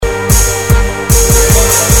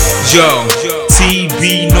Yo,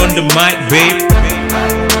 TB on the mic, babe.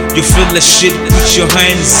 You feel the shit, put your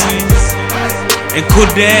hands. And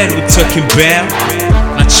Kodak, we talking about.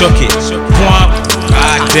 Now chuck it,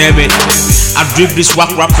 god damn it. I drip this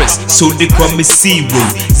whack rappers, so they call me zero.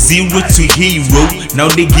 Zero to hero, now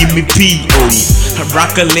they give me P.O. I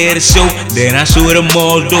rock a little show, then I show them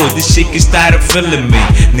all though. This shit can start feeling me,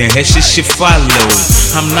 now that shit follow.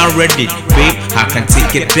 I'm not ready, babe, I can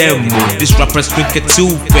take a demo. This rapper's quick it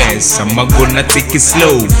too fast, I'm gonna take it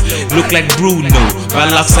slow. Look like Bruno,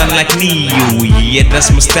 my locks sound like Neo. Yeah,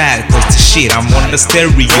 that's my style, cause the shit, I'm on the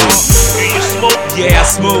stereo. Do you smoke? Yeah, I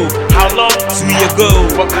smoke. How long? 2 years ago.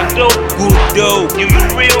 Fucking dope. Good dope. You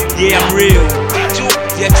real? Yeah, I'm real. Did you?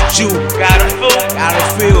 Yeah, to you. Gotta feel? Gotta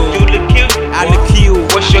feel. You look cute. I look cute.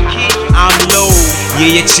 What's your key? I'm low.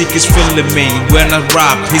 Yeah, your chick is feeling me when I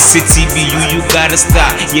rap. He said TBU, you gotta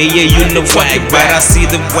stop. Yeah, you know whack, but I see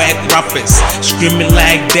the whack rappers screaming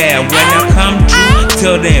like that. When I come through,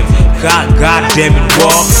 tell them, God damn it,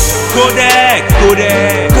 walk. Kodak,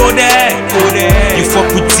 Kodak, Kodak, Kodak. You fuck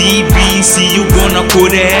with TB, see you gonna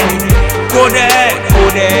Kodak. Kodak,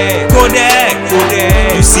 Kodak, Kodak,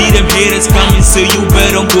 Kodak. You see them haters coming, so you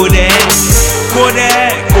better go there.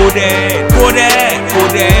 Kodak, Kodak, Kodak,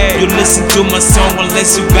 Kodak. You listen to my song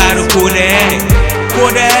unless you gotta Kodak.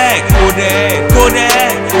 Kodak, Kodak,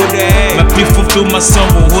 Kodak, Kodak. My people feel my song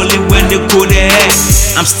only when they Kodak.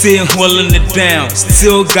 I'm still holding it down,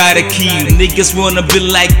 still got a key. Niggas wanna be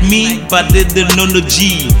like me, but they don't know no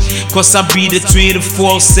G. Cause I be the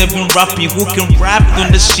 24/7 rapping who can rap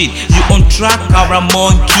on the shit. You on track or I'm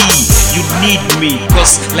on key. You need me,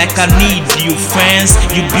 cause like I need you. Fans,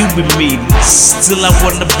 you be with me. Still I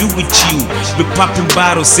wanna be with you. We popping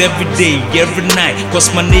bottles every day, every night.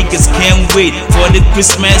 Cause my niggas can't wait for the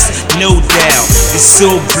Christmas, no doubt. It's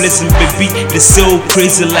so blessing, baby. They're so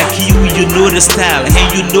crazy like you know the style. And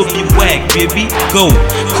you know be whack, baby. Go,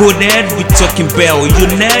 Kodak, we talking about. You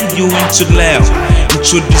not, you ain't too loud.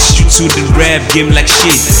 Introduce you to the rap game like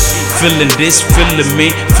shit. Feeling this, feeling me,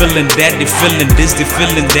 feeling that. They feeling this, they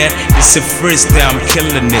feeling that. It's the first time I'm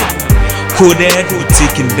killing it. Kodak, we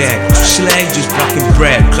taking that. Slag just rocking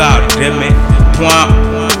bread. God damn it.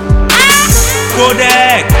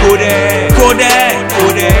 Kodak, Kodak, Kodak,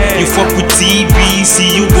 Kodak. You fuck with TB, see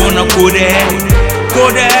you gonna Kodak.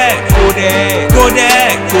 Kodak, Kodak,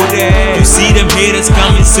 Kodak, Kodak. You see them haters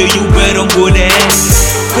coming, so you better go there.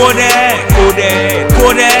 Kodak, Kodak,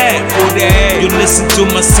 Kodak, Kodak. You listen to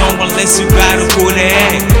my song unless you gotta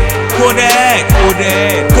Kodak. Kodak,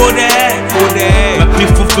 Kodak, Kodak, Kodak. My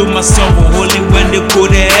people feel my song only when they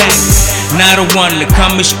Kodak. Not a one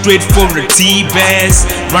coming straight for the T-Bass.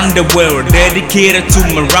 Run the world, dedicated to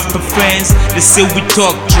my rapper fans. They say we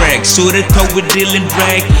talk track, so they talk with Dylan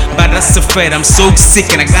drag. But that's a fact, I'm so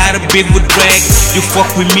sick and I got a big with drag. You fuck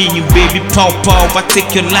with me, you baby, pow, I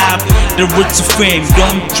take your life. The road to fame,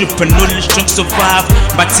 don't trip and know the strong survive.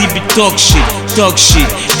 But TV talk shit,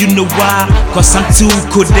 you know why? Cause I'm too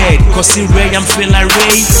Kodak, cause in Ray I'm feeling like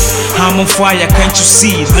Ray. I'm on fire, can't you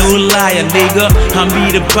see? No liar, nigga. I'm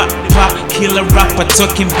be the pop killer rapper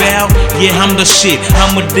talking about. Yeah, I'm the shit,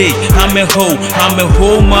 I'm a dick, I'm a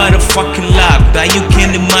whole motherfucking lot that you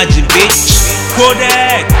can't imagine, bitch.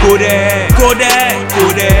 Kodak, Kodak, Kodak,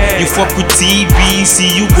 Kodak. You fuck with TB, see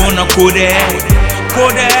you gonna Kodak.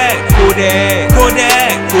 Kodak, Kodak,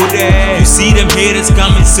 Kodak, Kodak. You see them haters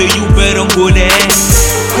coming, so you better go there.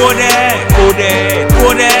 Kodak, Kodak,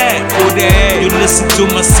 Kodak, Kodak. You listen to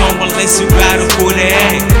my song unless you gotta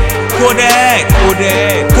Kodak. Kodak,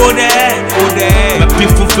 Kodak, Kodak, Kodak. My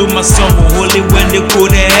people feel my song only when they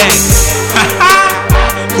Kodak.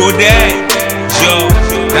 Kodak, yo,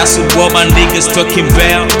 that's what my niggas talking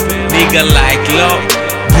about. Nigga like Love,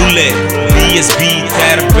 Bullet, ESB,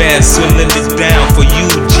 Tadabas, so let it down for you,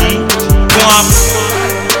 G. Come.